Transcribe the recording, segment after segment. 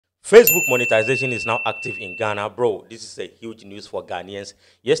Facebook monetization is now active in Ghana, bro. This is a huge news for Ghanaians.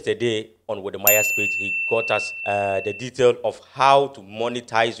 Yesterday on Wode page, he got us the detail of how to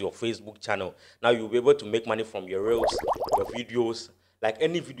monetize your Facebook channel. Now you'll be able to make money from your reels, your videos, like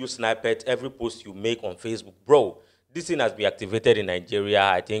any video snippet, every post you make on Facebook, bro. This thing has been activated in Nigeria,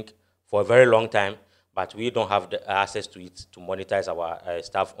 I think, for a very long time, but we don't have the access to it to monetize our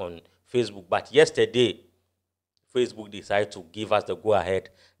stuff on Facebook. But yesterday, Facebook decided to give us the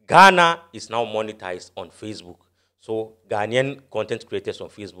go-ahead. Ghana is now monetized on Facebook. So Ghanaian content creators on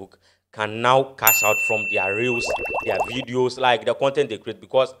Facebook can now cash out from their reels, their videos, like the content they create,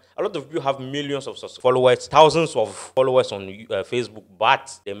 because a lot of people have millions of followers, thousands of followers on Facebook,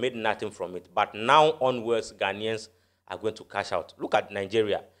 but they made nothing from it. But now onwards, Ghanaians are going to cash out. Look at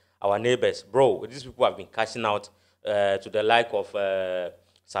Nigeria, our neighbors. Bro, these people have been cashing out to the like of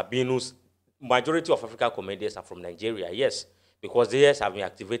Sabinus. Majority of African comedians are from Nigeria, yes, because theirs have been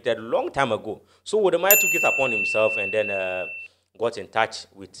activated long time ago. So Wodemaya took it upon himself and then got in touch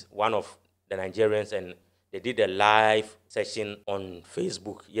with one of the Nigerians, and they did a live session on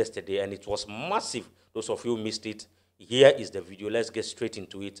Facebook yesterday, and it was massive. Those of you who missed it, here is the video. Let's get straight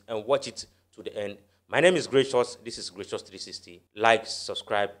into it and watch it to the end. My name is Gracious. This is Gracious 360. Like,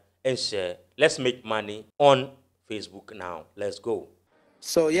 subscribe, and share. Let's make money on Facebook now. Let's go.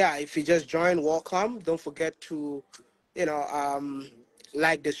 So yeah, if you just join, welcome. Don't forget to, you know,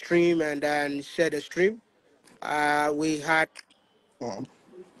 like the stream and then share the stream. We had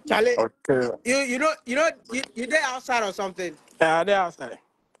Charlie. Okay. You there outside or something? Yeah, they're outside.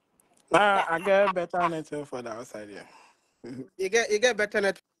 I get better network for the outside, yeah. You get better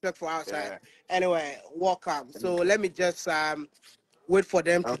network for outside. Yeah. Anyway, welcome. So let me just wait for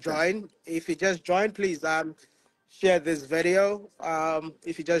them to Okay. join. If you just join, please share this video.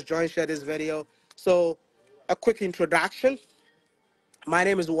 If you just join, share this video. So a quick introduction. My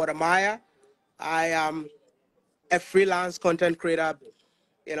name is Wodemaya. I am a freelance content creator,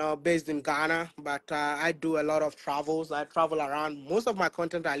 based in Ghana, but I do a lot of travels. I travel around. Most of my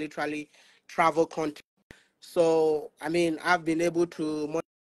content are literally travel content. So, I mean, I've been able to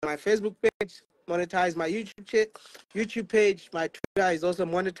monetize my Facebook page, monetize my YouTube page. My Twitter is also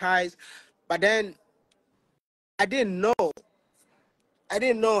monetized. But then I didn't know, I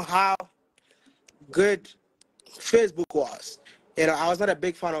didn't know how good Facebook was. I was not a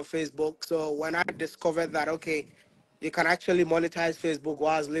big fan of Facebook. So when I discovered that, okay, you can actually monetize Facebook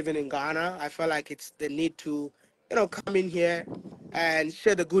while I was living in Ghana, I felt like it's the need to, come in here and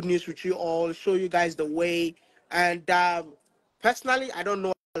share the good news with you all, show you guys the way. And personally, I don't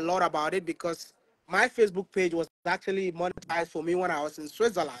know a lot about it because my Facebook page was actually monetized for me when I was in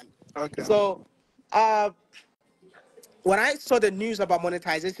Switzerland. Okay. So when I saw the news about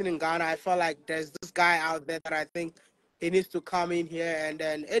monetization in Ghana, I felt like there's this guy out there that I think he needs to come in here and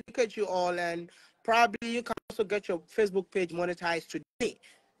then educate you all, and probably you can also get your Facebook page monetized today.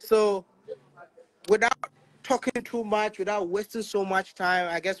 So without talking too much, without wasting so much time,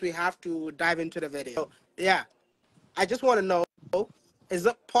 I guess we have to dive into the video. Yeah, I just want to know, is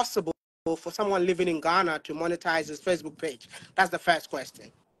it possible for someone living in Ghana to monetize his Facebook page? That's the first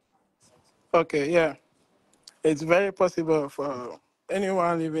question. Okay, yeah. It's very possible for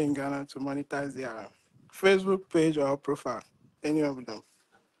anyone living in Ghana to monetize their Facebook page or profile. Any of them.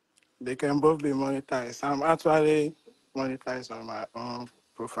 They can both be monetized. I'm actually monetized on my own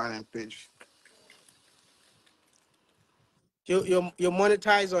profile and page. You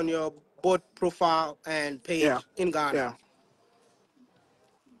monetize on your both profile and Yeah. page in Ghana. Yeah.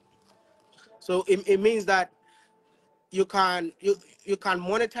 So it means that you can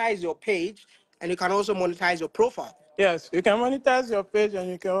monetize your page and you can also monetize your profile. Yes, you can monetize your page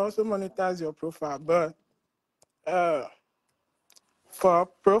and you can also monetize your profile. But for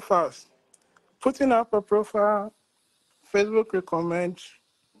profiles, putting up a profile, Facebook recommends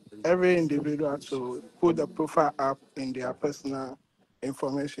every individual to put the profile up in their personal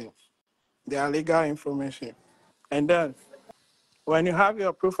information, their legal information. And then when you have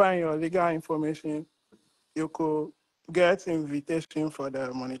your profile and your legal information, you could get invitation for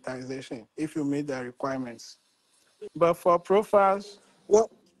the monetization if you meet the requirements. But for profiles, Well,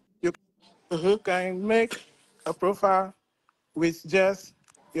 you mm-hmm. can make a profile with just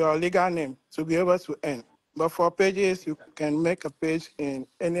your legal name to be able to earn. But for pages, you can make a page in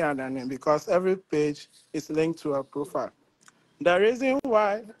any other name because every page is linked to a profile. The reason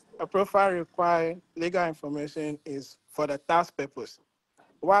why a profile requires legal information is for the tax purpose.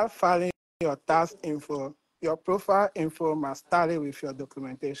 While filing your tax info, your profile info must tally with your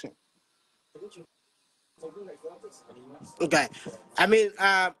documentation. Okay. I mean,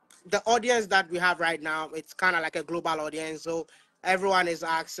 the audience that we have right now, it's kind of like a global audience. So Everyone is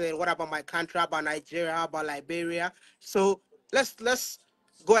asking, what about my country? How about Nigeria? How about Liberia? So let's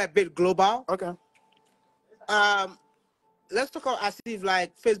go a bit global. Okay. Um, let's talk about as if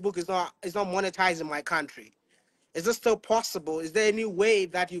like Facebook is not monetizing my country. Is this still possible? Is there any way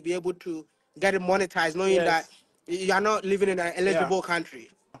that you'll be able to get it monetized, knowing that Yes. you are not living in an Yeah. eligible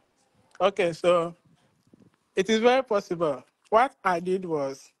country? Okay. So it is very possible. What I did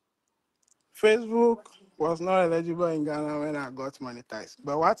was Facebook was not eligible in Ghana when I got monetized.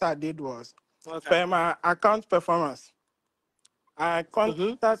 But what I did was, Okay. for my account performance, I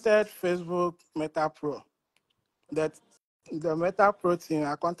Mm-hmm. contacted Facebook Meta Pro. That the Meta Pro team,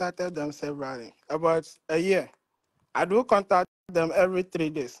 I contacted them severally about a year. I do contact them every 3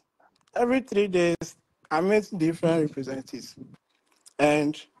 days. Every 3 days, I meet different representatives.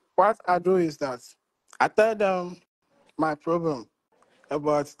 And what I do is that I tell them my problem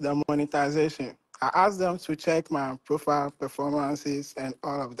about the monetization. I ask them to check my profile performances and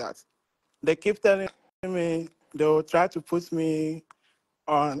all of that. They keep telling me they will try to put me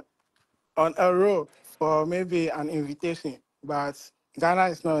on on a roll for maybe an invitation, but Ghana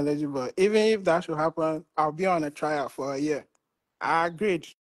is not eligible. Even if that should happen, I'll be on a trial for a year. I agreed,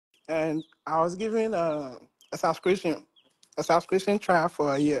 and I was given a subscription trial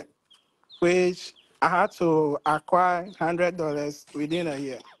for a year, which I had to acquire $100 within a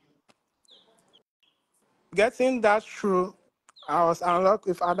year. Getting that through, I was unlocked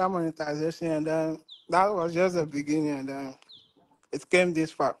with other monetization, and then that was just the beginning, and then it came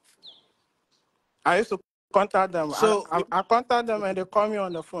this far. I used to contact them. So I contact them and they call me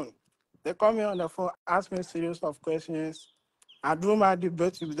on the phone. They call me on the phone, ask me a series of questions. I do my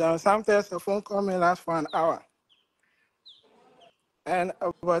debate with them. Sometimes the phone call me lasts for an hour. And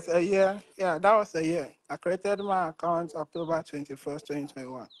about a year, yeah, that was a year. I created my account October 21st,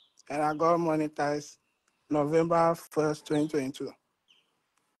 2021. And I got monetized November 1st, 2022.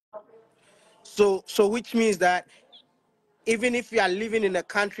 so which means that even if you are living in a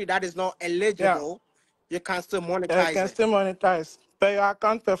country that is not Yeah, eligible, you can still you monetize can it. still monetize. Pay your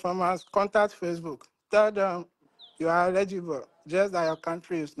account performance, contact Facebook. Tell them you are eligible, just that your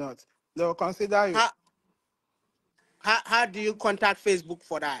country is not. They will consider you. How how do you contact Facebook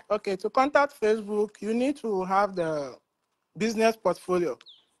for that? Okay, to contact Facebook, you need to have the business portfolio.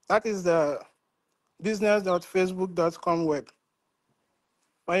 That is the business.facebook.com web.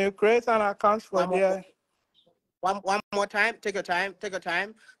 When you create an account for One more there, one more time. Take your time. Take your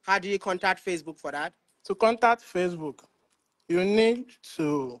time. How do you contact Facebook for that? to contact Facebook, you need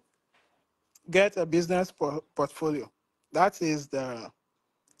to get a business portfolio. That is the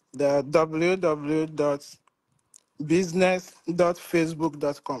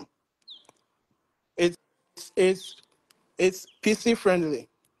www.business.facebook.com. It's it's it's PC friendly.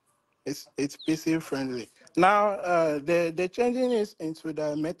 It's PC friendly. Now they're changing it into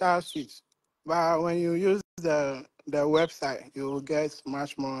the Meta suite, but when you use the website, you will get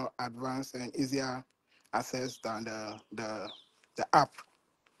much more advanced and easier access than the app.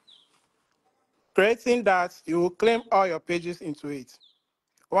 Creating that, you will claim all your pages into it.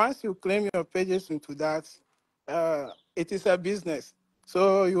 Once you claim your pages into that, it is a business.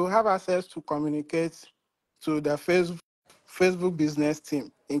 So you have access to communicate to the Facebook business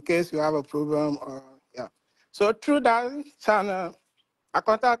team in case you have a problem or yeah. So through that channel, I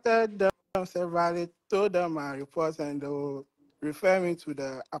contacted them severally, told them my reports, and they will refer me to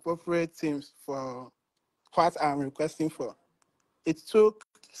the appropriate teams for what I'm requesting for. It took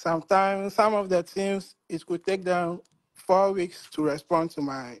some time. Some of the teams, it could take them 4 weeks to respond to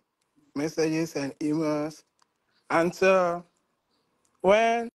my messages and emails until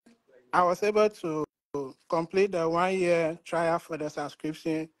when I was able to complete the 1 year trial for the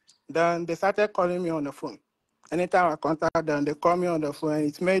subscription, then they started calling me on the phone. Anytime I contact them, they call me on the phone, and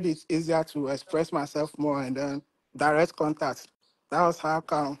it made it easier to express myself more and then direct contact. That was how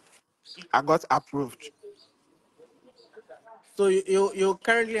come I got approved. So you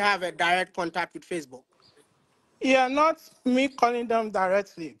currently have a direct contact with Facebook. Yeah, not me calling them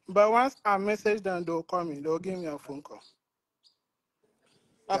directly, but once I message them, they'll call me. They'll give me a phone call.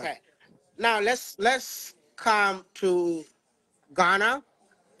 Yeah. Okay. Now let's come to Ghana.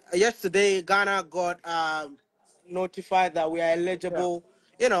 Yesterday, Ghana got notified that we are Yeah. eligible,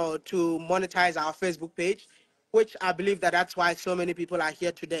 to monetize our Facebook page, which I believe that that's why so many people are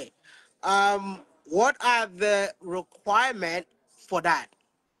here today. What are the requirements for that?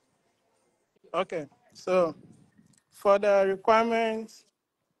 Okay. So for the requirements,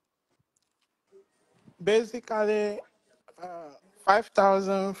 basically,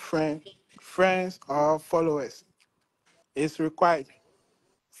 5,000 friends or followers is required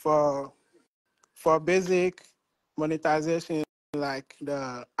for basic monetization. like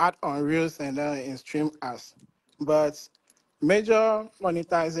the ad on Reels and then in stream ads. But major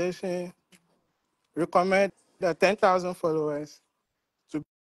monetization recommend the 10,000 followers to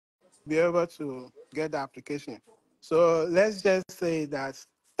be able to get the application. So let's just say that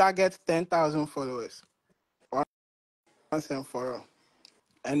target 10,000 followers once and for all.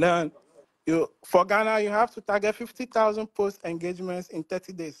 And then for Ghana, you have to target 50,000 post engagements in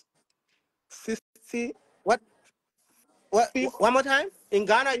 30 days. 60, What? What? 50, One more time. In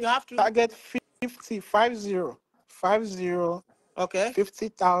Ghana, you have to. target 50, 50, Okay.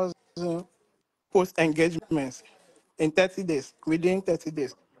 50,000 post engagements in 30 days. Within 30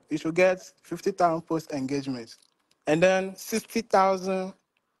 days, you should get 50,000 post engagements. And then 60,000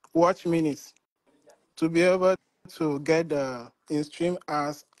 watch minutes to be able to get the in-stream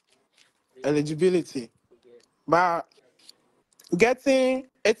as eligibility. But getting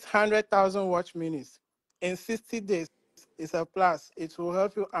 800,000 watch minutes in 60 days is a plus. It will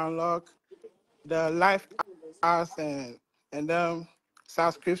help you unlock the live hours and then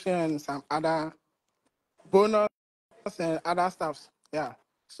subscription and some other bonus and other stuffs. Yeah.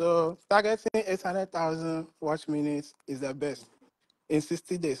 So targeting 800,000 watch minutes is the best in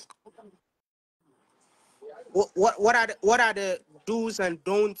 60 days. What are the do's and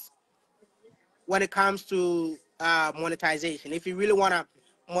don'ts when it comes to monetization? If you really want to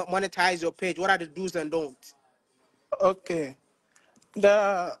monetize your page, what are the do's and don'ts? Okay.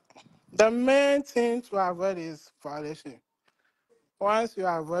 The the main thing to avoid is violation. Once you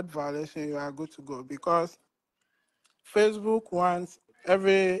avoid violation, you are good to go because Facebook wants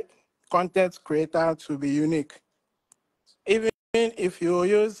every content creator to be unique. Even if you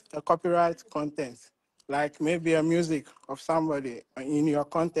use a copyright content, like maybe a music of somebody in your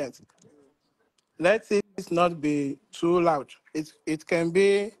content, let it not be too loud. It can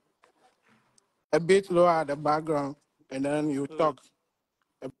be a bit lower at the background, and then you Mm. talk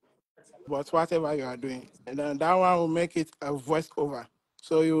about whatever you are doing. And then that one will make it a voiceover.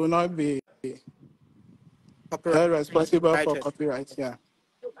 So you will not be held responsible for Copyrighted. copyright. Yeah.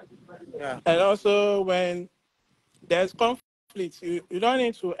 Yeah. And also when there's conflict, you don't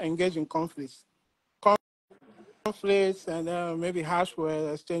need to engage in conflicts. Conflicts and maybe harsh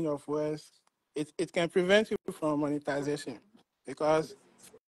words, exchange of words, it can prevent you from monetization because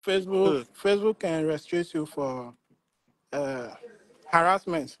Mm. Facebook can restrict you for uh,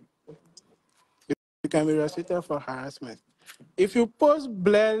 harassment. You can be restricted for harassment. If you post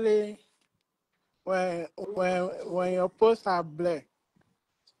blurry, when your posts are blurred,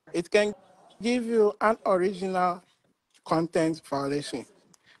 it can give you an original content violation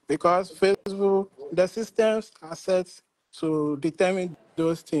because Facebook, the systems are set to determine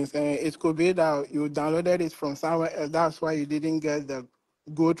those things, and it could be that you downloaded it from somewhere else. That's why you didn't get the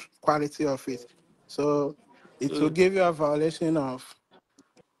good quality of it. So it will Mm. give you a violation of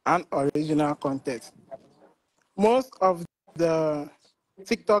an original content. Most of the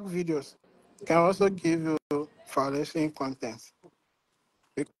TikTok videos can also give you violation content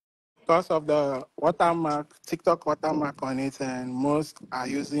because of the watermark, TikTok watermark on it, and most are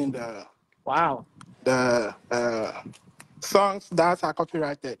using Wow. the songs that are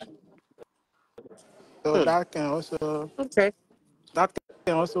copyrighted. So Hmm. Okay. that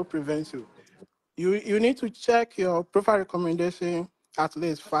can also prevent you. You need to check your profile recommendation at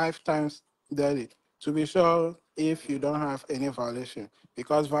least 5 times daily to be sure if you don't have any violation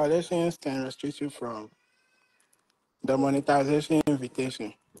because violations can restrict you from the monetization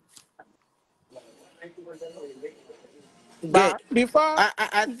invitation. Good. But before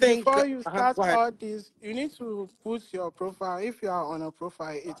I think. before you start Go ahead. all this, you need to put your profile. If you are on a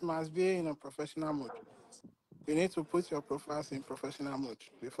profile, it must be in a professional mode. You need to put your profiles in professional mode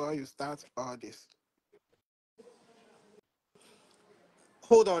before you start all this.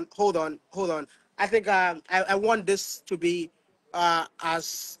 Hold on. I think I want this to be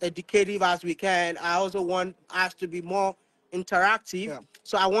as educative as we can. I also want us to be more interactive. Yeah.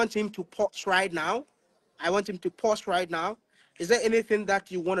 So I want him to pause right now. Is there anything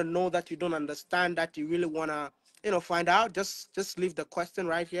that you want to know that you don't understand that you really want to, find out? Just leave the question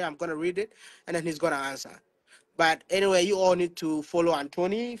right here. I'm gonna read it, and then he's gonna answer. But anyway, you all need to follow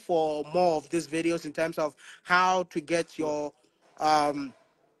Anthony for more of these videos in terms of how to get um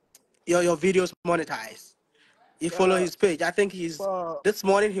your videos monetized. You follow Uh, his page. I think he's for this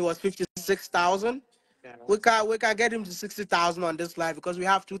morning he was 56,000. yeah, We can get him to 60,000 on this live because we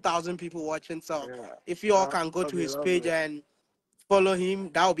have 2,000 people watching. So yeah, if you all can go that'll to be his page lovely. and follow him,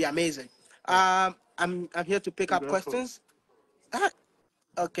 that would be amazing. Yeah, I'm here to pick I'm up grateful. questions. Ah,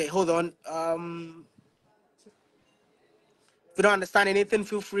 okay, hold on. If you don't understand anything,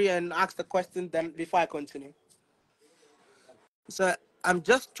 feel free and ask the question then before I continue. So I'm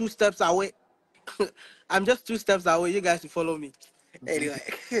just 2 steps away. I'm just 2 steps away. You guys to follow me. Anyway,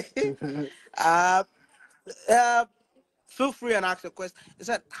 uh, uh, feel free and ask a question. It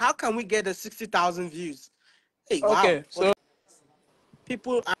said, how can we get the 60,000 views? Hey, wow. Okay, so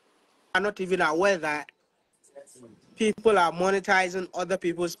People are not even aware that people are monetizing other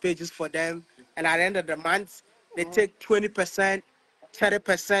people's pages for them, and at the end of the month, they take 20%,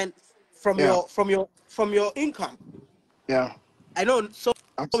 30% from yeah, your income. yeah, I know so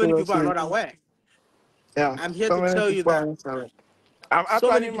many people are absolutely. not aware. Yeah, I'm here so to many tell you people are that into it. I'm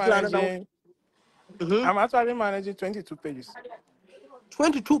so many actually people are not aware. managing. Mhm. I'm actually managing 22 pages.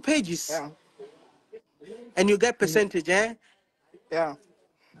 22 pages, Yeah, and you get percentage, eh? yeah.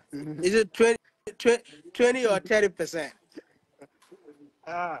 Is it 20 or 30%?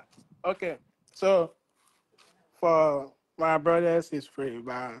 Ah, okay. So for my brothers, it's free,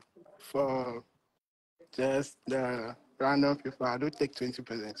 but for just the random people, I do take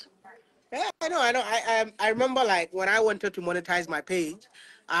 20%. Yeah, I know, I know. I remember like when I wanted to monetize my page,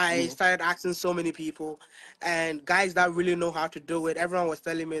 I Mm, started asking so many people, and guys that really know how to do it. Everyone was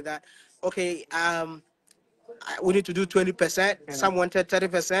telling me that, okay, we need to do 20%. yeah. Some wanted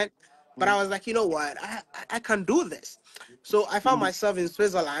 30%, but I Mm, was like, you know what, I can do this. So I found mm, myself in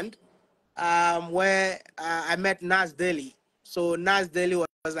Switzerland, where I met Nas Daily. So Nas Daily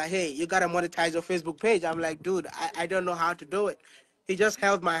was like, hey, you gotta monetize your Facebook page. I'm like, dude, I don't know how to do it. He just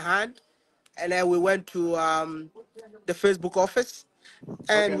held my hand, and then we went to the Facebook office,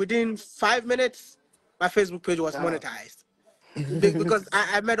 and okay. within 5 minutes, my Facebook page was Yeah. monetized. Because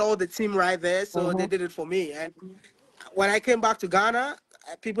I met all the team right there, so they Mm-hmm. did it for me. And when I came back to Ghana,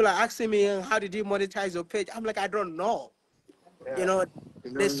 people are asking me, how did you monetize your page? I'm like, I don't know. You Yeah. know,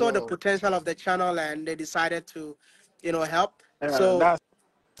 You they don't saw the know. potential of the channel and they decided to, help. Yeah, So, that's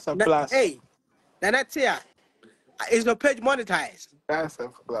a plus. hey, Nanatia, is your page monetized? That's a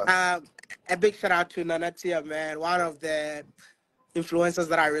plus. Um, a big shout out to Nanatia, man. One of the influencers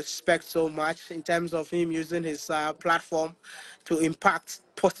that I respect so much in terms of him using his platform to impact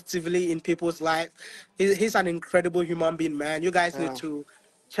positively in people's life. He's an incredible human being, man. You guys need Yeah. to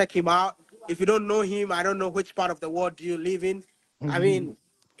check him out. If you don't know him, I don't know which part of the world do you live in. I mean,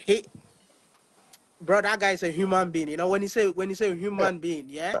 he, bro, that guy is a human being. You know, when you say Yeah. human being,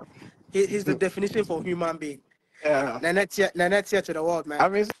 yeah, he's the definition for human being. Yeah. Nanetia to the world, man.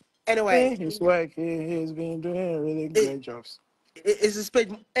 I've been Anyway, seeing his work. He's been doing really great jobs. is his page?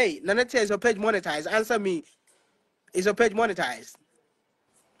 Hey, Nanetia, is your page monetized? Answer me. Is your page monetized?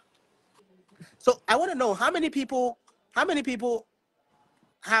 So I want to know how many people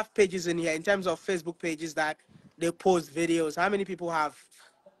have pages in here in terms of Facebook pages that they post videos. How many people have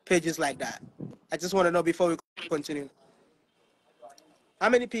pages like that? I just want to know before we continue. How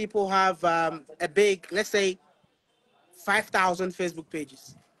many people have a big, let's say, 5,000 Facebook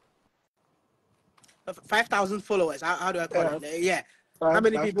pages, 5,000 followers? How do I call Yeah. it? Yeah. How Five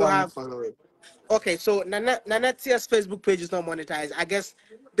many five people thousand have? followers. Okay, so Nanetia's Facebook page is not monetized. I guess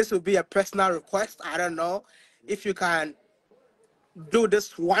this will be a personal request. I don't know if you can do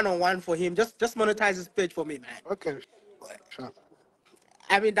this one-on-one for him. Just monetize his page for me, man. Okay. Sure.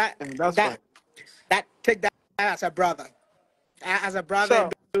 I mean Yeah, that's fine. that take that as a brother, as a brother,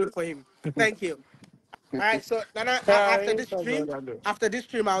 and Sure. do it for him. Thank you. All right. So Nana, Yeah, it's no bother. after this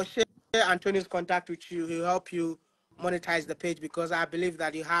stream, I'll share Antonio's contact with you. He'll help you monetize the page because I believe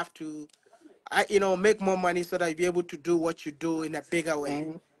that you have to, make more money so that you'll be able to do what you do in a bigger way.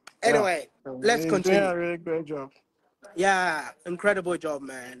 Mm-hmm. Yeah. Anyway, let's He's doing continue. a really great job. Yeah, incredible job,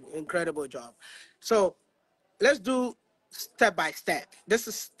 man. Incredible job. So let's do step by step. This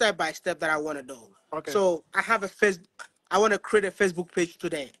is step by step that I want to do. Okay. So I want to create a Facebook page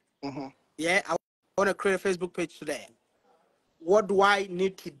today. Mm-hmm. Yeah, I want to create a Facebook page today. What do I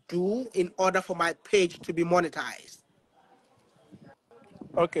need to do in order for my page to be monetized?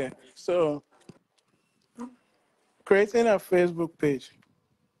 Okay. So creating a Facebook page,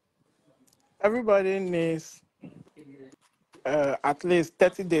 everybody needs at least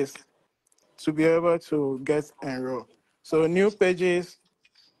 30 days to be able to get enrolled. So new pages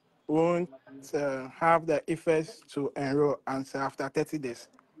won't have the effect to enroll until after 30 days.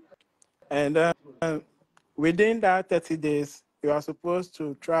 And then within that 30 days, you are supposed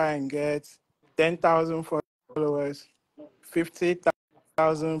to try and get 10,000 followers,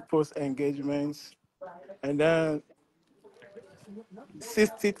 50,000 post engagements, and then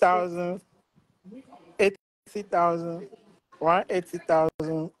 60,000, 80,000,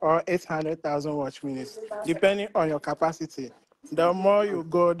 180,000, or 800,000 watch minutes, depending on your capacity. The more you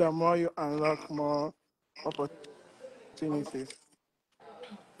go, the more you unlock more opportunities.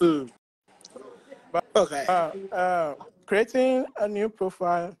 Mm. Okay. Creating a new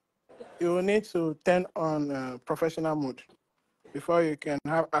profile, you will need to turn on professional mode before you can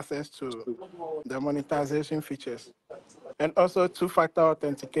have access to the monetization features. And also two-factor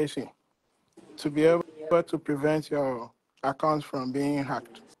authentication to be able to prevent your accounts from being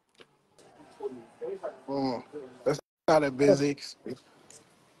hacked. Those are the basics.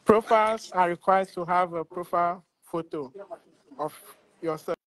 Profiles are required to have a profile photo of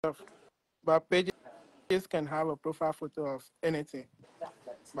yourself, but pages can have a profile photo of anything.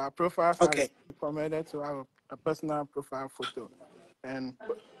 But profiles are Okay. recommended to have a personal profile photo and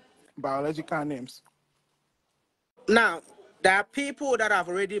biological names. Now, there are people that have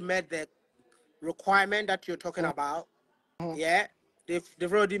already met the requirement that you're talking about. Mhm. Yeah,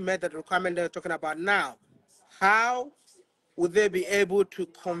 they've already met the requirement that you're talking about. Now, how would they be able to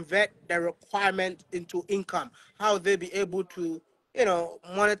convert the requirement into income? How would they be able to,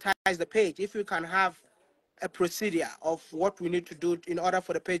 monetize the page? If you can have a procedure of what we need to do in order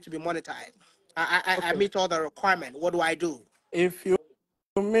for the page to be monetized. I Okay. meet all the requirement. What do I do? If you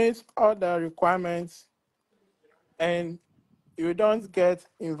meet all the requirements and you don't get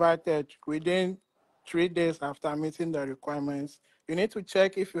invited within 3 days after meeting the requirements, you need to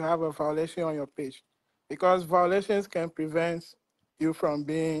check if you have a violation on your page, because violations can prevent you from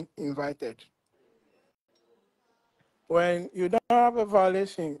being invited. When you don't have a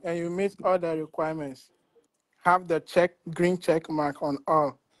violation and you meet all the requirements, have the green check mark on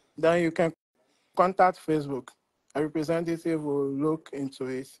all, then you can contact Facebook. A representative will look into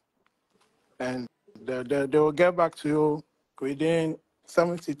it and they will get back to you within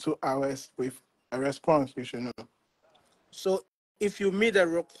 72 hours with a response, you should know. So if you meet the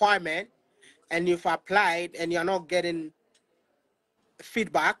requirement and you've applied and you're not getting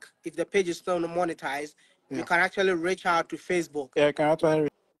feedback, if the page is still not monetized, you Yeah. can actually reach out to Facebook. Yeah, you can actually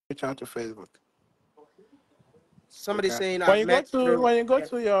reach out to Facebook. Somebody Okay. saying I've met through. When you go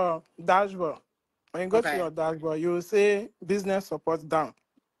to your dashboard, Okay. you will see business support down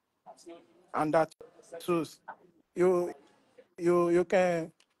and that tools. You you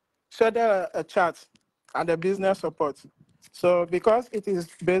can schedule a chat and the business support. So because it is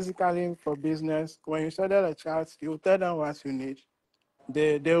basically for business, when you schedule a chat, you tell them what you need.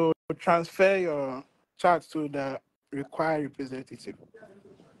 They will transfer your chat to the required representative,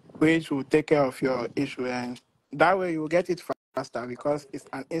 which will take care of your issue. And that way you will get it faster because it's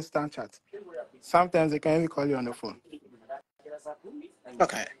an instant chat. Sometimes they can even call you on the phone.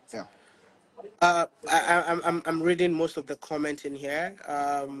 Okay. Yeah. I'm reading most of the comment in here.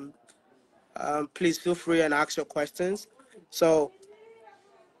 Please feel free and ask your questions. So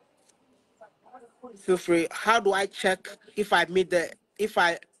feel free. How do I check if I meet the if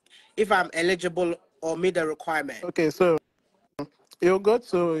I'm eligible or meet the requirement? Okay, so you go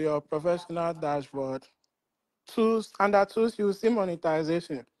to your professional dashboard. Tools, under tools, you will see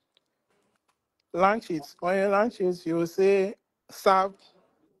monetization. Launch it. When you launch it, you will see sub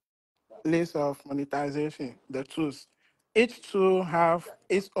list of monetization, the tools. Each tool have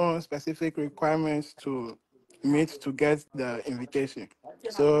its own specific requirements to meet to get the invitation.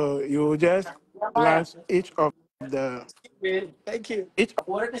 So you just launch the Thank you. each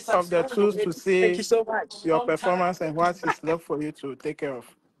of the tools to Thank you see so much. your performance and what is left for you to take care of.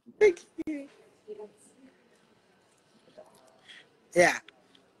 Thank you. Yeah.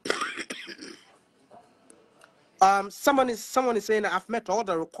 Someone is saying that I've met all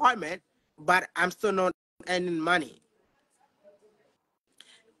the requirement, but I'm still not earning money.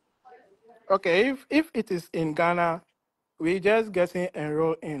 Okay, if it is in Ghana, we just getting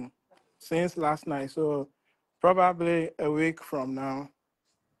enrolled in since last night. So probably a week from now,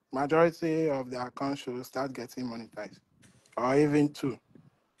 majority of the accounts should start getting monetized, or even two.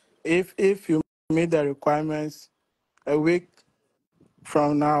 If you meet the requirements, a week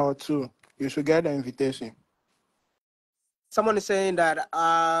from now or two, you should get the invitation. Someone is saying that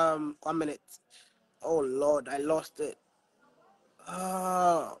 1 minute. Oh Lord, I lost it.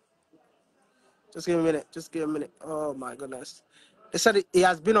 Oh, just give me a minute. Just give me a minute. Oh my goodness. They said he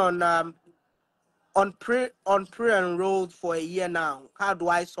has been on pre enrolled for a year now. How do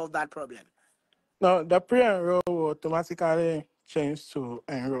I solve that problem? No, the pre-enroll will automatically change to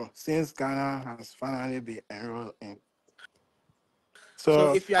enroll since Ghana has finally been enrolled in. So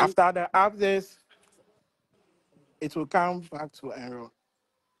So if you are after the updates, it will come back to enroll.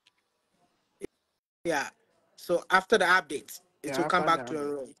 yeah, so after the updates, it Yeah, will come after the back to update.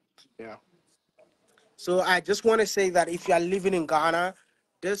 enroll. Yeah. So I just want to say that if you are living in Ghana,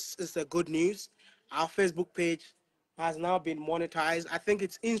 this is the good news. Our Facebook page has now been monetized. I think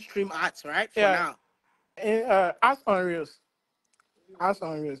it's in-stream ads, right? For Yeah. now. Ask on Reels. Ads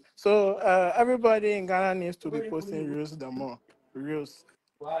on Reels. So everybody in Ghana needs to be posting Reels the more. Reels.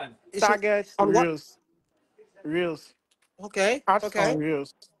 So Target on what? Reels. Reels. Okay, Ads on okay.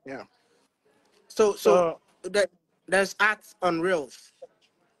 Reels. Yeah. So So that there's ads on Reels.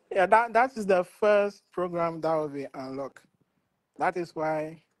 yeah, that is the first program that will be unlocked. That is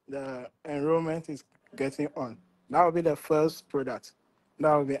why the enrollment is getting on. That will be the first product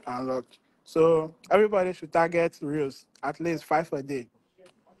that will be unlocked. So everybody should target Reels, at least 5 a day.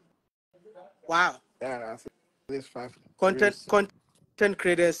 Wow. Yeah, at least five Content Reels. content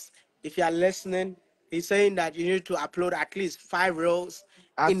creators, if you are listening, he's saying that you need to upload at least 5 reels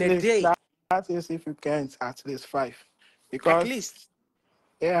At in a least day. that is if you can't, at least five. At Because least.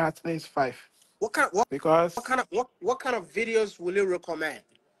 yeah, at least five. What kind what, what Because kind of what kind of videos will you recommend?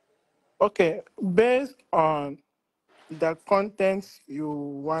 okay, based on the content you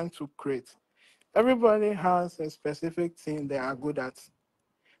want to create, everybody has a specific thing they are good at.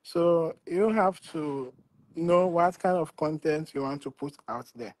 So you have to know what kind of content you want to put out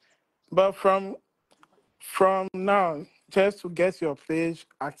there. But from now, just to get your page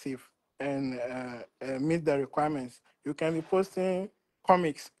active and meet the requirements, you can be posting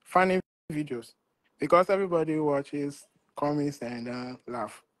comics, funny videos, because everybody watches comics and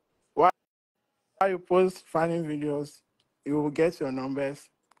laugh. While you post funny videos, you will get your numbers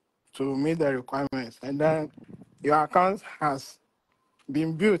to meet the requirements, and then your account has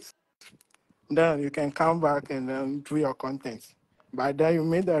been built. Then you can come back and then do your content. By then you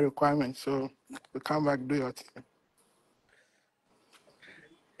meet the requirements, so you come back do your thing.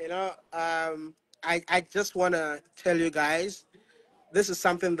 You know, I just want to tell you guys, this is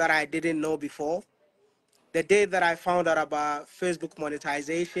something that I didn't know before. The day that I found out about Facebook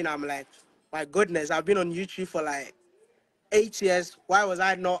monetization, I'm like, my goodness, I've been on YouTube for like 8 years. Why was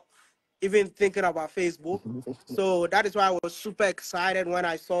I not even thinking about Facebook? So that is why I was super excited when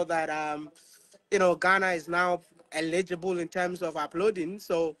I saw that Ghana is now eligible in terms of uploading.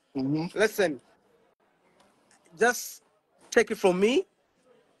 So Mm-hmm. listen, just take it from me.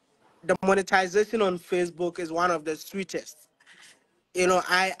 The monetization on Facebook is one of the sweetest.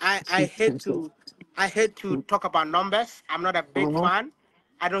 I hate to talk about numbers. I'm not a big Mm-hmm. fan.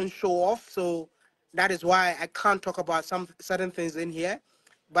 I don't show off, so that is why I can't talk about some certain things in here.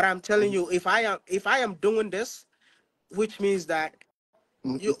 But I'm telling you, if I am doing this, which means that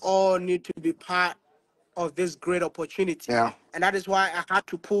you all need to be part of this great opportunity. Yeah, And that is why I had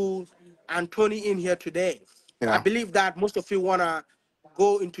to pull Anthony in here today. I yeah, believe that most of you wanna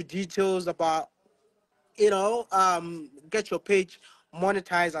go into details about get your page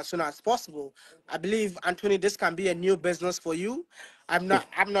monetized as soon as possible. I believe, Anthony, this can be a new business for you. I'm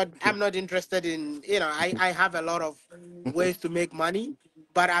not interested in, I have a lot of ways to make money,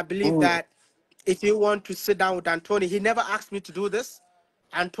 but I believe mm, that if you want to sit down with Anthony, he never asked me to do this.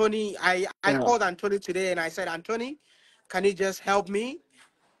 Anthony, I yeah, called Anthony today and I said, Anthony, can you just help me?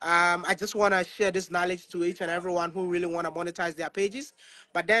 I just want to share this knowledge to each and everyone who really want to monetize their pages.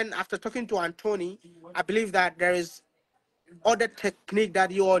 But then after talking to Anthony, I believe that there is other technique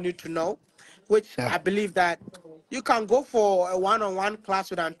that you all need to know, which yeah. I believe that you can go for a one-on-one class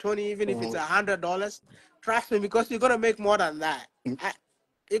with Anthony, even if it's $100. Trust me, because you're gonna make more than that. I,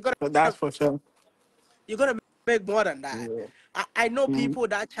 you're gonna So that's for sure. you're gonna make more than that. Yeah. I know Mm-hmm. people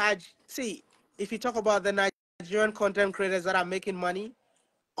that charge. See, if you talk about the Nigerian content creators that are making money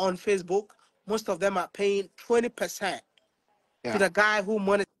on Facebook, most of them are paying 20% to Yeah. the guy who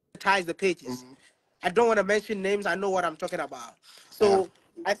monetized the pages. Mm-hmm. I don't want to mention names. I know what I'm talking about. Yeah. So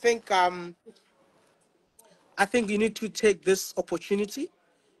I think um I think you need to take this opportunity.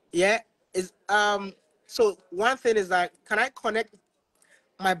 Yeah. Is So one thing is that, can I connect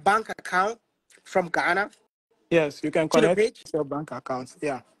my bank account from Ghana Yes, you can to the connect page? your bank accounts.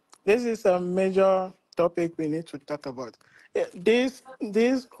 Yeah. This is a major topic we need to talk about. Yeah, this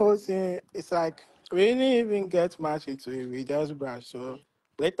whole thing is like we didn't even get much into it. We just brush. So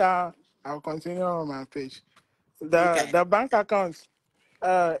later I'll continue on my page. Okay. The bank accounts,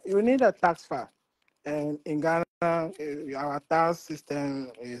 you need a tax file. And in Ghana, our tax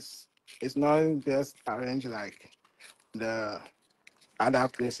system is not just arranged like the other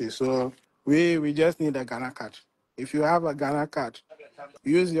places. So we just need a Ghana card. If you have a Ghana card,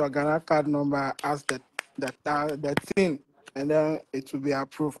 use your Ghana card number as the thing, and then it will be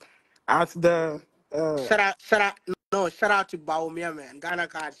approved. At the Shout out, no, shout out to Baumia, man. Ghana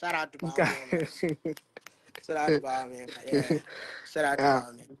card, shout out to Baumia, man. Shout out to Baumia, yeah. Shout out to yeah,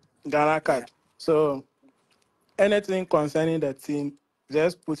 Baumia. Ghana Yeah. card. So anything concerning the thing,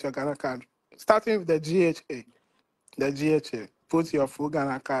 just put your Ghana card. Starting with the GHA. The GHA. Put your full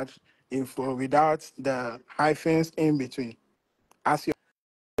Ghana card info without the hyphens in between. as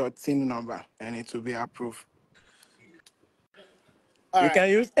your TIN number, and it will be approved. All You right. can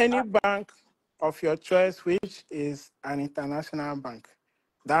use any bank of your choice, which is an international bank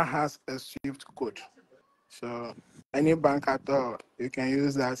that has a SWIFT code. So any bank at all, you can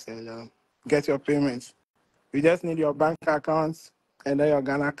use that and get your payments. You just need your bank account and then your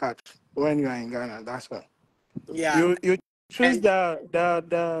Ghana card when you are in Ghana. That's all. Yeah. You choose And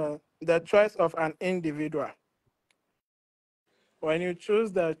the choice of an individual. When you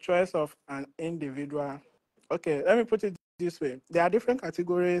choose the choice of an individual, okay, let me put it this way. There are different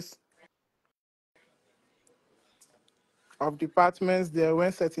categories of departments there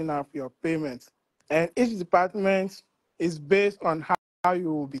when setting up your payments. And each department is based on how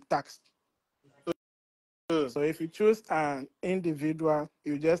you will be taxed. So if you choose an individual,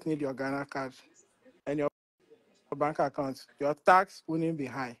 you just need your Ghana card and your bank account. Your tax wouldn't be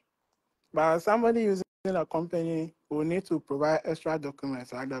high. But somebody using a company will need to provide extra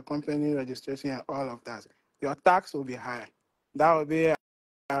documents like the company registration and all of that. Your tax will be higher. That will be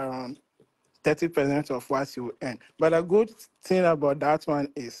around 30% of what you earn. But a good thing about that one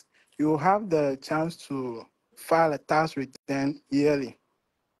is you have the chance to file a tax return yearly.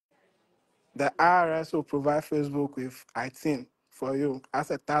 The IRS will provide Facebook with ITIN for you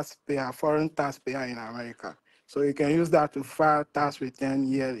as a taxpayer, foreign taxpayer in America. So you can use that to file tax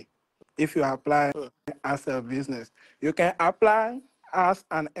return yearly if you apply as a business. You can apply as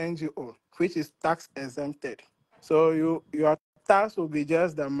an NGO, which is tax exempted. So your tax will be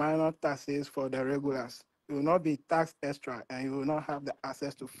just the minor taxes for the regulars. You will not be taxed extra, and you will not have the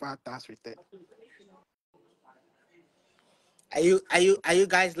access to file tax return. are you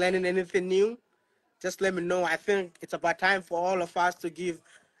guys learning anything new? Just let me know. I think it's about time for all of us to give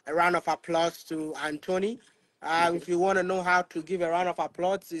a round of applause to Anthony. If you want to know how to give a round of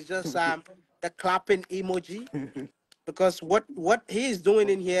applause, it's just the clapping emoji, because what he is doing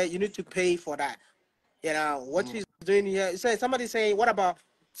in here, you need to pay for that. You know what he's doing here. Somebody saying, what about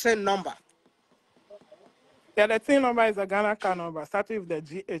SIN number? Yeah, the TIN number is a Ghana card number starting with the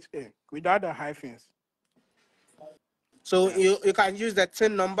GHA without the hyphens. So Yeah, you can use the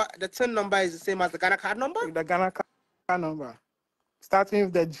SIN number. The SIN number is the same as the Ghana card number. with the Ghana card number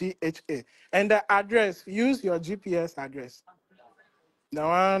starting with the GHA. And the address, use your GPS address. The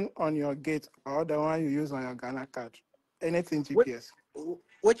one on your gate or the one you use on your Ghana card. Anything Which GPS.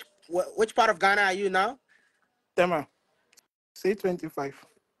 which part of Ghana are you now? Tema, C25.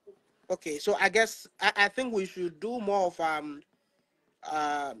 Okay, so I guess I think we should do more of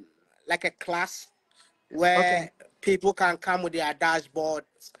like a class Okay. where people can come with their dashboard,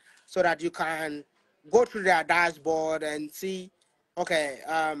 so that you can go through their dashboard and see, okay,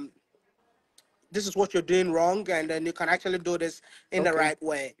 this is what you're doing wrong, and then you can actually do this in the Okay. right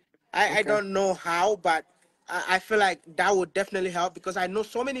way. I Okay. don't know how, but I feel like that would definitely help, because I know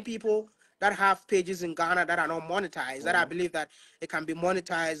so many people that have pages in Ghana that are not monetized, that I believe that it can be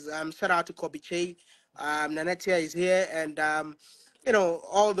monetized. Shout out to Kobiche. Nanetia is here, and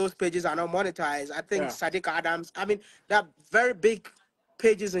all those pages are not monetized. I think Yeah. Sadiq Adams, I mean, there are very big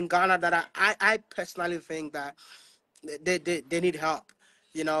pages in Ghana that I personally think that they need help,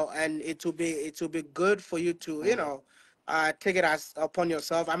 and it will be good for you to, take it as upon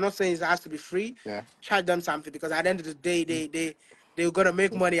yourself. I'm not saying it has to be free. Yeah. Charge them something, because at the end of the day, they're gonna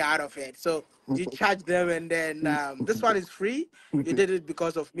make money out of it. So you charge them, and then this one is free. You did it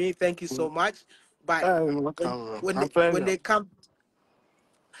because of me. Thank you so much. But Welcome, when bro. when My they, when pleasure. they come,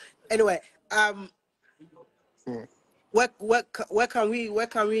 anyway, Yeah. where can we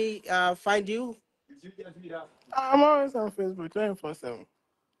find you? I'm always on Facebook 24/7.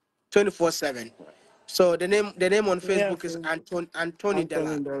 24/7. So the name on Yeah, Facebook is Facebook. Anthony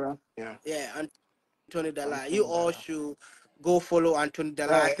Della. Anthony Dara. Yeah. Yeah, Anthony Della. You Anthony all Dara. should go follow Anthony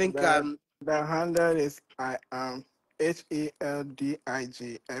Della. I The think the the handle is I am HELDIGFDA.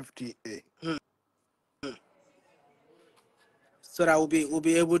 so that we'll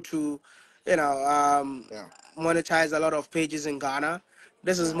be able to, you know, Yeah. monetize a lot of pages in Ghana.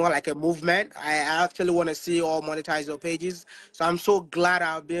 This is Yeah. more like a movement. I actually want to see all monetize your pages. So I'm so glad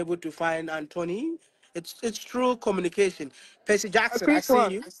I'll be able to find Anthony. It's true communication. Percy A Jackson, I quick see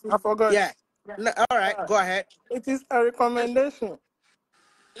one. you. I forgot. Yeah. No, all right, Uh, go ahead. it is a recommendation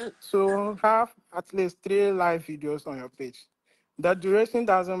to have at least 3 live videos on your page. The duration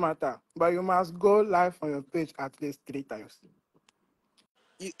doesn't matter, but you must go live on your page at least 3 times.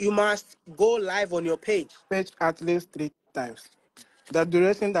 You must go live on your page. Page at least 3 times. The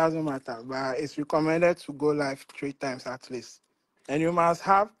duration doesn't matter, but it's recommended to go live 3 times at least. And you must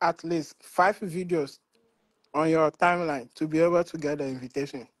have at least 5 videos on your timeline to be able to get the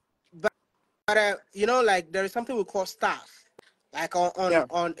invitation. But like there is something we call staff. Like Yeah.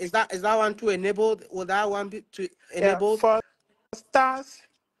 is that one too enabled? Will that one be to Yeah. enabled? For stars,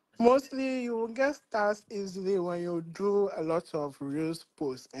 mostly you will get stars easily when you do a lot of reels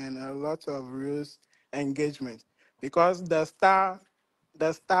posts and a lot of reels engagement, because the star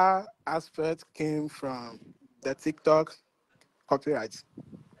aspect came from the TikTok copyright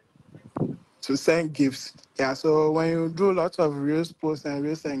to send gifts. Yeah, so when you do lots of reels posts and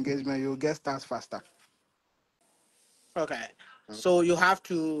reels engagement, you'll get stars faster. Okay. So you have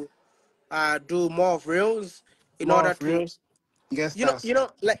to do more of reels in More order of to, reels, get stars.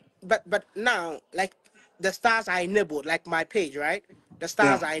 like, but now, like, the stars are enabled, like my page, right? The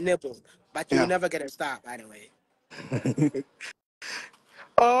stars Yeah, are enabled, but you will yeah. never get a star, by the way.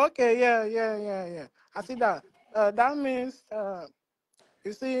 Oh, okay, yeah, yeah, yeah, yeah. I see that. That means,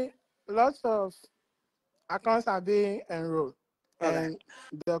 you see, lots of accounts are being enrolled, Okay. and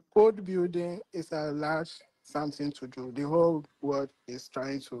the code building is a large something to do. The whole world is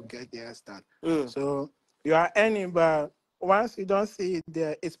trying to get theirs done. Mm. So you are earning, but once you don't see it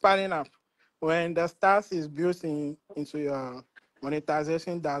there, it's piling up. When the stars is built into your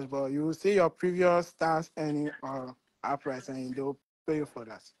monetization dashboard, you will see your previous stars earning or uprise, and they'll pay you for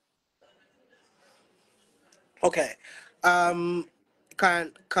that. Okay. Um,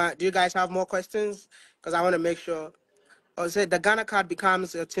 can do you guys have more questions? Because I want to make sure. Oh, say the Ghana card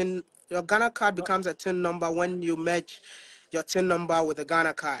becomes a tin. Your Ghana card becomes a tin number when you match your tin number with the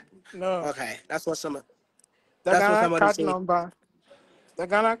Ghana card. No, Okay, the that's what Ghana somebody card said. number The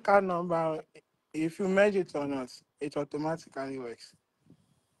Ghana card number, if you merge it or not, it automatically works.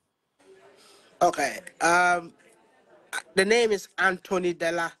 Okay. The name is Anthony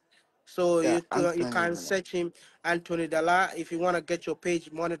Della. So Yeah, you Anthony. can search him, Anthony Della, if you want to get your page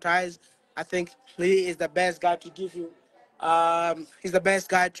monetized. I think he is the best guy to give you. He's the best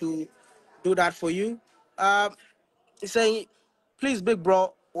guy to do that for you. He's saying, please, big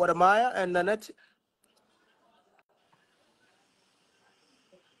bro, Wadamaya and Nanette,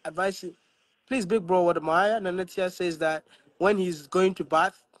 advise you. Please, big bro, Wadamaya. Nanette says that when he's going to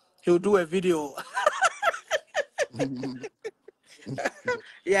bath, he'll do a video.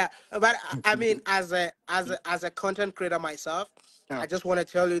 Yeah, but I mean, as a content creator myself, Yeah, I just want to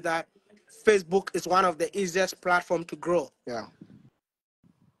tell you that Facebook is one of the easiest platform to grow. yeah.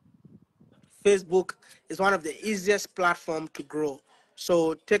 Facebook is one of the easiest platform to grow.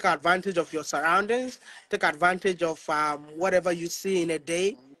 So take advantage of your surroundings. Take advantage of whatever you see in a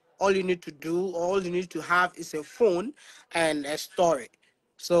day. All you need to do, all you need to have is a phone and a story.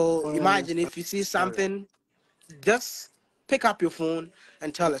 So Only imagine if you see story. something, just pick up your phone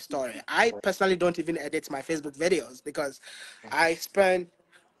and tell a story. I personally don't even edit my Facebook videos because I spend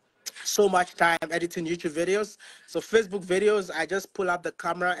so much time editing YouTube videos. So Facebook videos, I just pull up the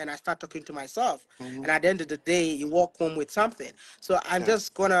camera and I start talking to myself. Mm-hmm. And at the end of the day, you walk home with something. So I'm Yeah.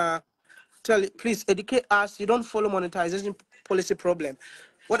 just gonna tell you, please educate us. You don't follow monetization policy problem.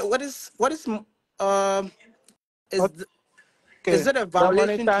 What is is th- is Okay. it a The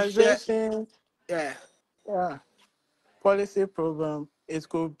violation to share? monetization, Yeah. yeah, policy program, it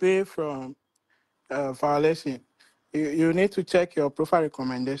could be from violation. You need to check your profile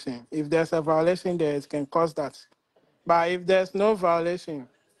recommendation. If there's a violation there, it can cause that. But if there's no violation,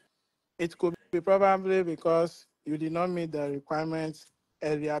 it could be probably because you did not meet the requirements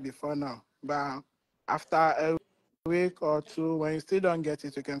earlier before now. But after a week or two, when you still don't get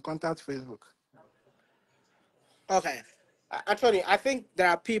it, you can contact Facebook. Okay. Actually, I think there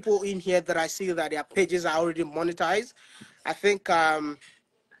are people in here that I see that their pages are already monetized. I think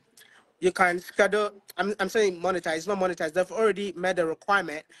you can schedule. I'm saying monetize, it's not monetized. They've already met the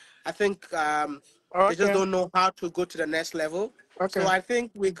requirement. I think they just Okay, don't know how to go to the next level. So okay. I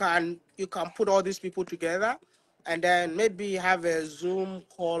think you can put all these people together and then maybe have a Zoom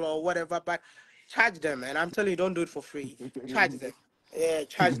call or whatever, but charge them. And I'm telling you, don't do it for free. Charge them. Yeah,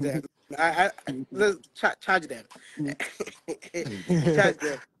 charge them. Charge them. Charge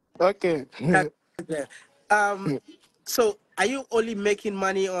them. Okay. Charge them. Um, so are you only making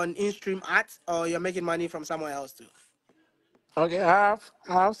money on in-stream ads or you're making money from somewhere else too? Okay, I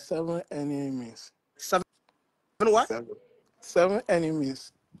have 7 enemies. Seven what? Seven. 7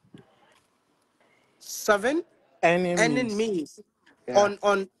 enemies. Seven Enemies. enemies Yeah.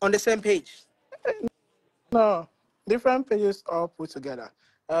 on the same page. No, different pages all put together.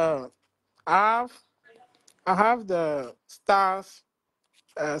 Uh, I have I have the stars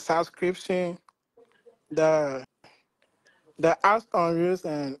subscription, the ads on reels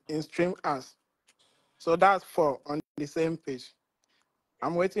and in stream ads. So that's 4 on the same page.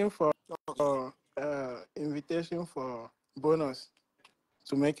 I'm waiting for invitation for bonus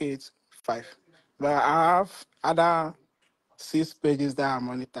to make it 5. But I have other 6 pages that are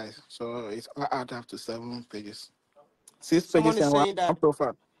monetized. So it's all add up to 7 pages. 6 Someone pages is and one saying that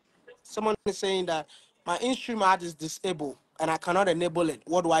profile. someone is saying that my in-stream ad is disabled and I cannot enable it.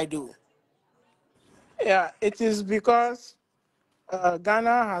 What do I do? Yeah, it is because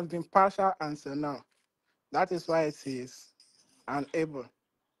Ghana has been partial until now. That is why it is unable.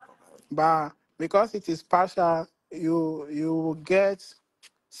 But because it is partial, you will get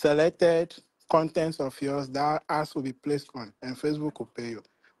selected contents of yours that ads will be placed on, and Facebook will pay you.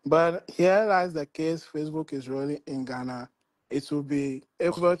 But here lies the case: Facebook is rolling in Ghana. It will be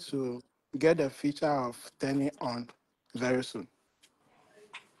able to get the feature of turning on very soon.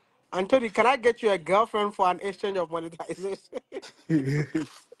 Anthony, can I get you a girlfriend for an exchange of monetization?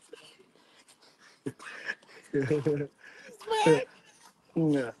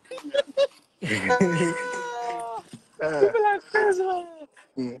 Yeah. Ah, Uh, people are crazy, man.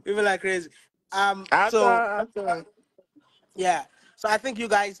 mm. People are crazy. after So after yeah. So I think you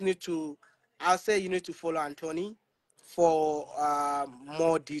guys need to. I'll say you need to follow Anthony for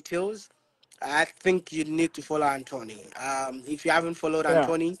more details. I think you need to follow Anthony. If you haven't followed yeah,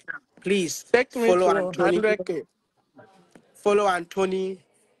 Anthony, please take me follow to Anthony. 100K. Follow Anthony,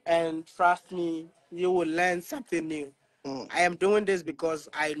 and trust me, you will learn something new. Mm. I am doing this because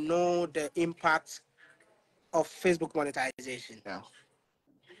I know the impact of Facebook monetization. Yeah.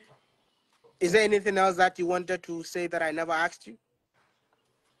 Is there anything else that you wanted to say that I never asked you?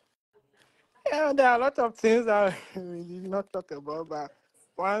 Yeah, there are a lot of things that we did not talk about, but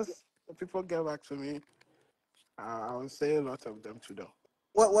once the people get back to me, I will say a lot of them to them.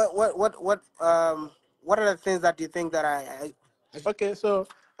 What are the things that you think that I Okay, so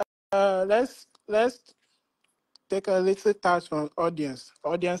let's take a little touch on audience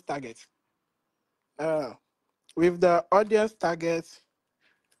target. Uh, with the audience target,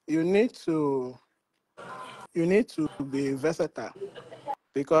 you need to be versatile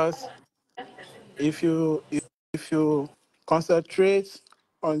because if you if you concentrate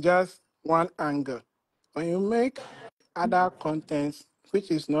on just one angle, when you make other content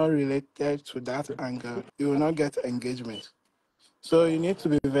which is not related to that angle, you will not get engagement. So you need to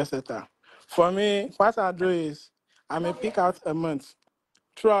be versatile. For me, what I do is I may pick out a month.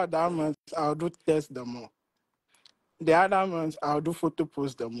 Throughout that month, I'll do test the more. The other month, I'll do photo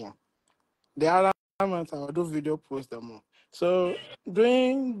post the more. The other month, I'll do video post the more. So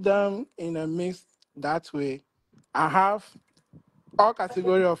doing them in a mix that way, I have all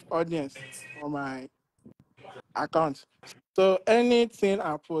category of audience on my account. So anything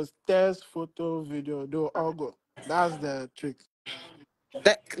I post, test, photo, video, do all go. That's the trick.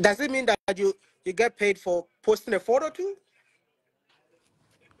 that does it mean that you get paid for posting a photo too?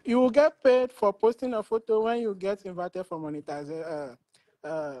 You will get paid for posting a photo when you get invited for monetization.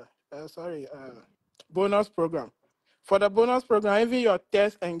 Bonus program. For the bonus program, even your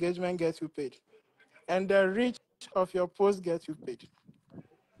test engagement gets you paid, and the reach of your post gets you paid.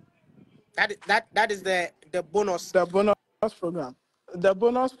 That is the bonus. The bonus program. The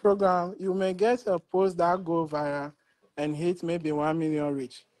bonus program, you may get a post that go viral and hit maybe 1 million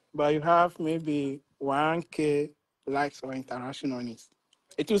reach, but you have maybe 1K likes or interaction on it.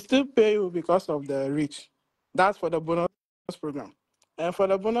 It will still pay you because of the reach. That's for the bonus program. And for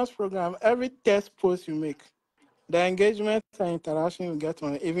the bonus program, every test post you make, the engagement and interaction you get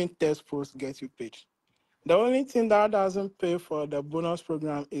on even test post gets you paid. The only thing that doesn't pay for the bonus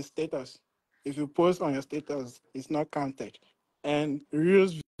program is status. If you post on your status, it's not counted. And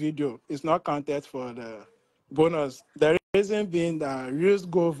Reels video is not counted for the bonus. The reason being that Reels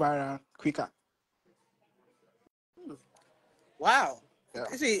go viral quicker. Wow. Yeah.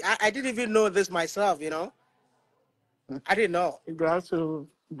 See, I didn't even know this myself. I didn't know. You have to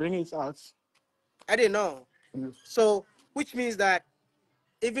bring it out. I didn't know. Mm. So, which means that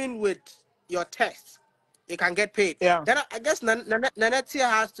even with your tests, you can get paid. Yeah. Then I guess Nanetia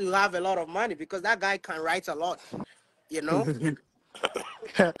has to have a lot of money because that guy can write a lot. You know.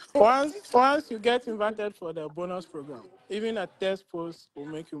 once you get invited for the bonus program, even a test post will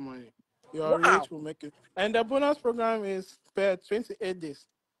make you money. Your Wow. reach will make you. And the bonus program is per 28 days.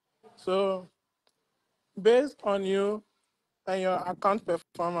 So based on you and your account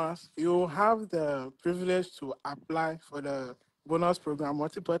performance, you have the privilege to apply for the bonus program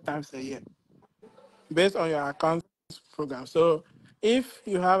multiple times a year based on your account program. So if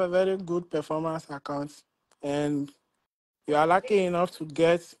you have a very good performance account and you are lucky enough to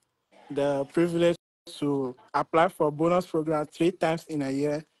get the privilege to apply for bonus program 3 times in a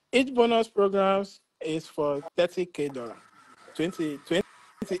year, each bonus program is for $30K.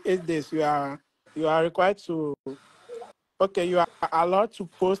 28 days, you are required to. Okay, you are allowed to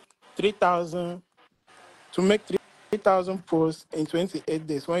post 3,000 to make 3,000 posts in 28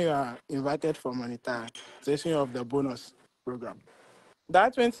 days when you are invited for monetization of the bonus program.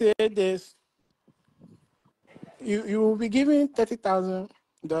 That 28 days, you will be given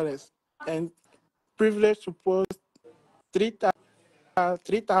 $30,000 and privileged to post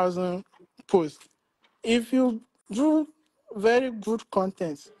 3,000 posts. If you do very good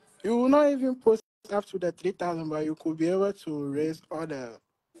content, you will not even post up to the 3,000, but you could be able to raise all the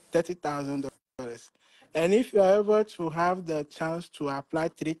 $30,000. And if you are able to have the chance to apply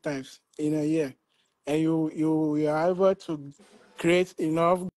 3 times in a year, and you are able to create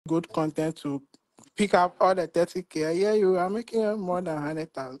enough good content to pick up all the 30K a year, you are making more than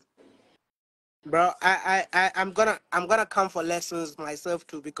 100,000. Bro, I'm gonna come for lessons myself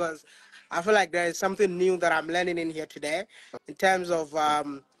too, because I feel like there is something new that I'm learning in here today in terms of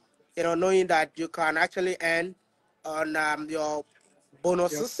knowing that you can actually earn on your Your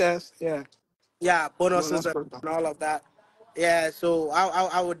bonuses. test, yeah, Yeah, bonuses bonus and program. all of that. Yeah, so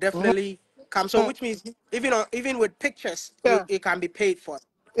I would definitely come. So Mhm. which means even with pictures, Yeah, it can be paid for.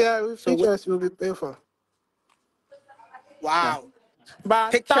 yeah, with So pictures you'll be paid for. Yeah. wow,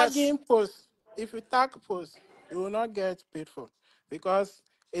 But pictures. tagging posts, if you tag posts, you will not get paid for, because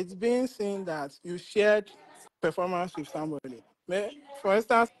it's being seen that you shared performance with somebody. For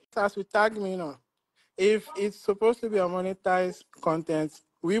instance, as you tag me now, if it's supposed to be a monetized content,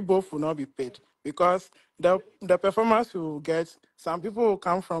 we both will not be paid, because the performance you will get, some people will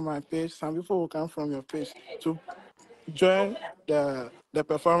come from my page, some people will come from your page to join the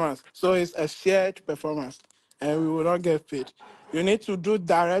performance. So it's a shared performance, and we will not get paid. You need to do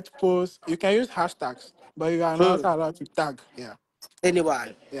direct posts. You can use hashtags, but you are not Hmm. allowed to tag. Yeah,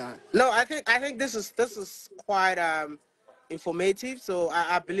 Anyone? yeah. No, I think this is quite informative. So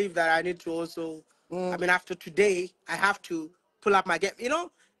I believe that I need to also, I Mm, mean, after today, I have to pull up my game.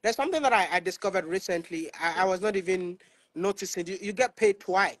 There's something that I discovered recently. I was not even noticing. You get paid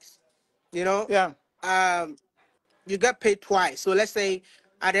twice. You know, yeah. um, you get paid twice. So let's say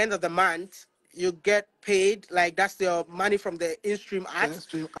at the end of the month, you get paid, like that's your money from the in-stream The ads.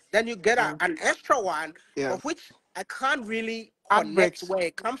 stream. Then you get Uh, an extra one, yeah. of which I can't really Ad connect breaks. where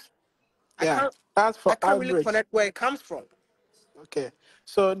it comes. I Yeah, can't that's I for can't ad really breaks. connect where it comes from. Okay.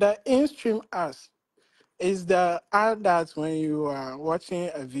 So the in-stream ads is the ad that when you are watching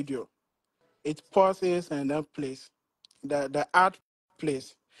a video, it pauses and then plays. The ad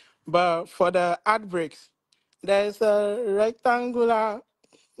plays. But for the ad breaks, there's a rectangular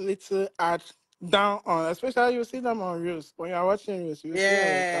little ad down on, especially you see them on Reels. When you're watching Reels, you see a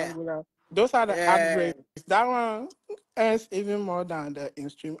Yeah, rectangular. Those are the ad yeah. breaks. That one earns even more than the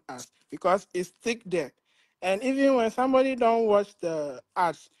in-stream ads, because it's stick there. And even when somebody don't watch the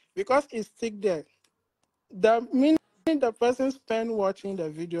ads, because it's stick there, the minute the person spent watching the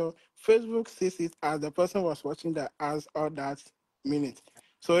video, Facebook sees it as the person was watching the ads all that minute.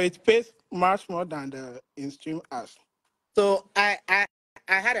 So it pays much more than the in-stream ads. So I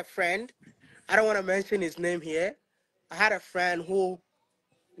had a friend. I don't want to mention his name here. I had a friend who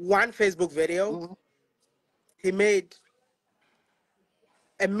one Facebook video Mhm. he made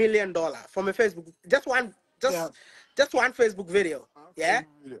 $1 million from a Facebook, Yeah. just one Facebook video. Our Yeah,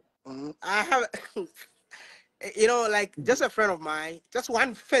 Facebook video. Mhm. I have like just a friend of mine, just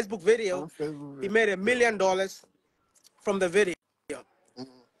one Facebook video, Our Facebook he made $1 million from the video. video.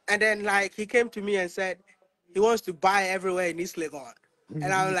 And then like he came to me and said he wants to buy everywhere in East Legon.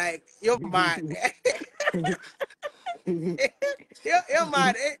 And I'm like, you're mad. You're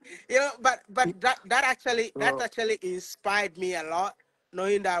mad. But that So actually inspired me a lot,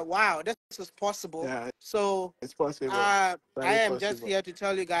 knowing that wow, this is possible. yeah, So it's possible. I Very am just possible. here to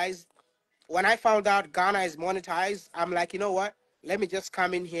tell you guys, when I found out Ghana is monetized, I'm like, you know what? Let me just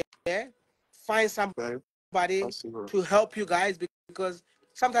come in here, find Very somebody possible. to help you guys, because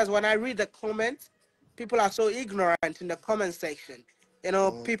sometimes when I read the comments, people are so ignorant in the comment section.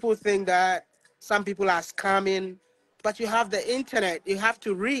 Mhm. People think that some people are scamming, but you have the internet. You have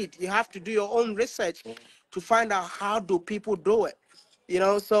to read. You have to do your own research to find out how do people do it.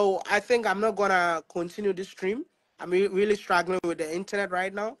 So I think I'm not gonna continue this stream. I'm really struggling with the internet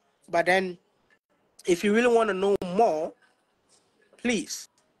right now. But then, if you really want to know more, please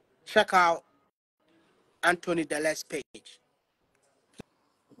check out Anthony Deles' page.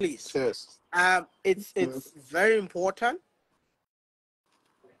 Please. Cheers. Mhm. It's very important.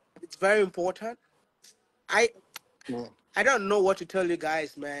 It's very important. I Mhm. I don't know what to tell you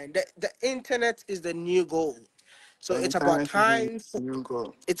guys, man. The internet is the new gold. So The it's about internet is a time for new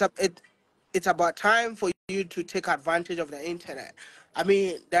goal. it's a it it's about time for you to take advantage of the internet. I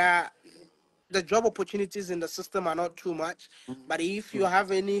mean, the job opportunities in the system are not too much, but if you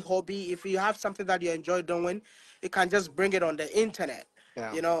have any hobby, if you have something that you enjoy doing, you can just bring it on the internet.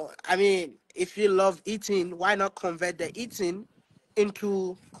 Yeah. You know, I mean, if you love eating, why not convert the eating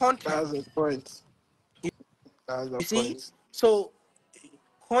into content? That's the point. That's the You see? point. So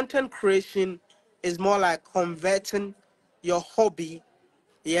content creation is more like converting your hobby,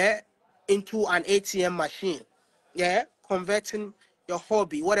 yeah, into an ATM machine. Yeah, converting your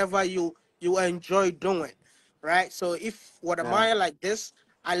hobby, whatever you enjoy doing, right? So if what am Yeah. I like this,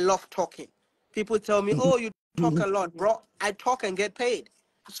 I love talking. People tell me, "Oh, you talk a lot, bro." I talk and get paid.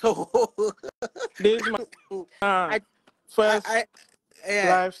 So This is my I, first I, yeah.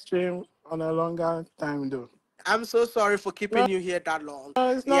 live stream on a longer time though. I'm so sorry for keeping No, you here that long. no,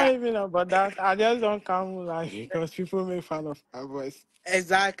 it's not Yeah, even about that. I just don't come like because people make fun of my voice.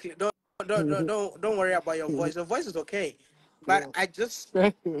 exactly. Don't worry about your voice. Your voice is okay, but Yeah. I just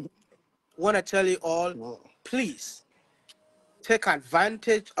want to tell you all, please take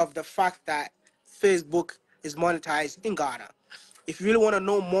advantage of the fact that Facebook is monetized in Ghana. If you really want to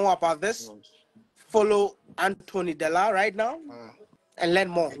know more about this, follow Anthony Della right now and learn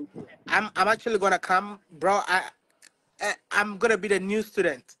more. I'm actually gonna come, bro. I'm gonna be the new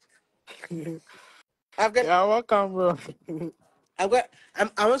student. I'm gonna Yeah, welcome, bro. I'm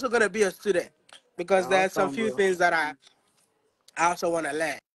also gonna be a student because Yeah, there's some welcome, few bro. things that I also want to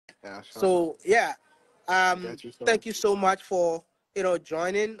learn. Yeah, sure. So yeah, I get you, sir. thank you so much for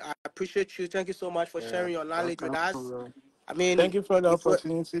joining. I appreciate you. Thank you so much for Yeah, sharing your knowledge with welcome, us. bro. I mean, Thank you for the if we,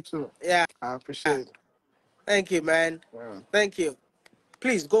 opportunity too. yeah, I appreciate it. thank you, man. Yeah, Thank you.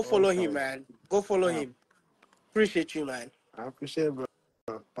 Please go follow him, welcome. man. Go follow Yeah, him. Appreciate you, man. I appreciate it, bro.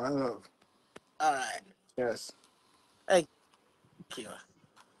 My love. All right. Yes. Thank you.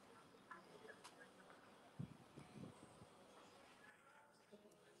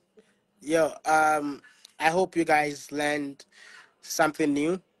 Yo, I hope you guys learned something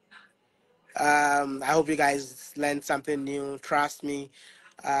new. I hope you guys learned something new. Trust me.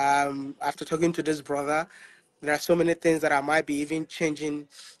 After talking to this brother, there are so many things that I might be even changing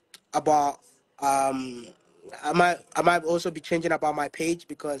about. Um, I might also be changing about my page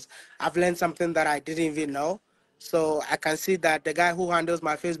because I've learned something that I didn't even know. So I can see that the guy who handles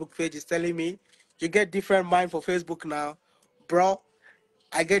my Facebook page is telling me, "You get different mind for Facebook now, bro."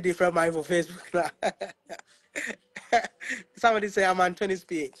 I get different mind for Facebook now. Somebody say I'm Anthony's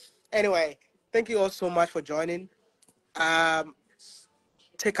PA. Anyway, thank you all so much for joining. Um,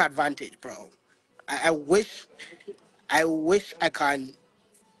 take advantage, bro. I wish I can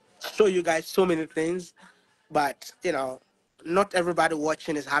show you guys so many things, but not everybody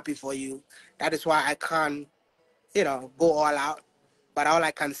watching is happy for you. That is why I can't, go all out. But all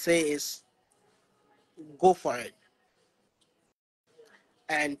I can say is go for it.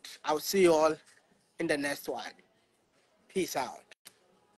 And I'll see you all in the next one. Peace out.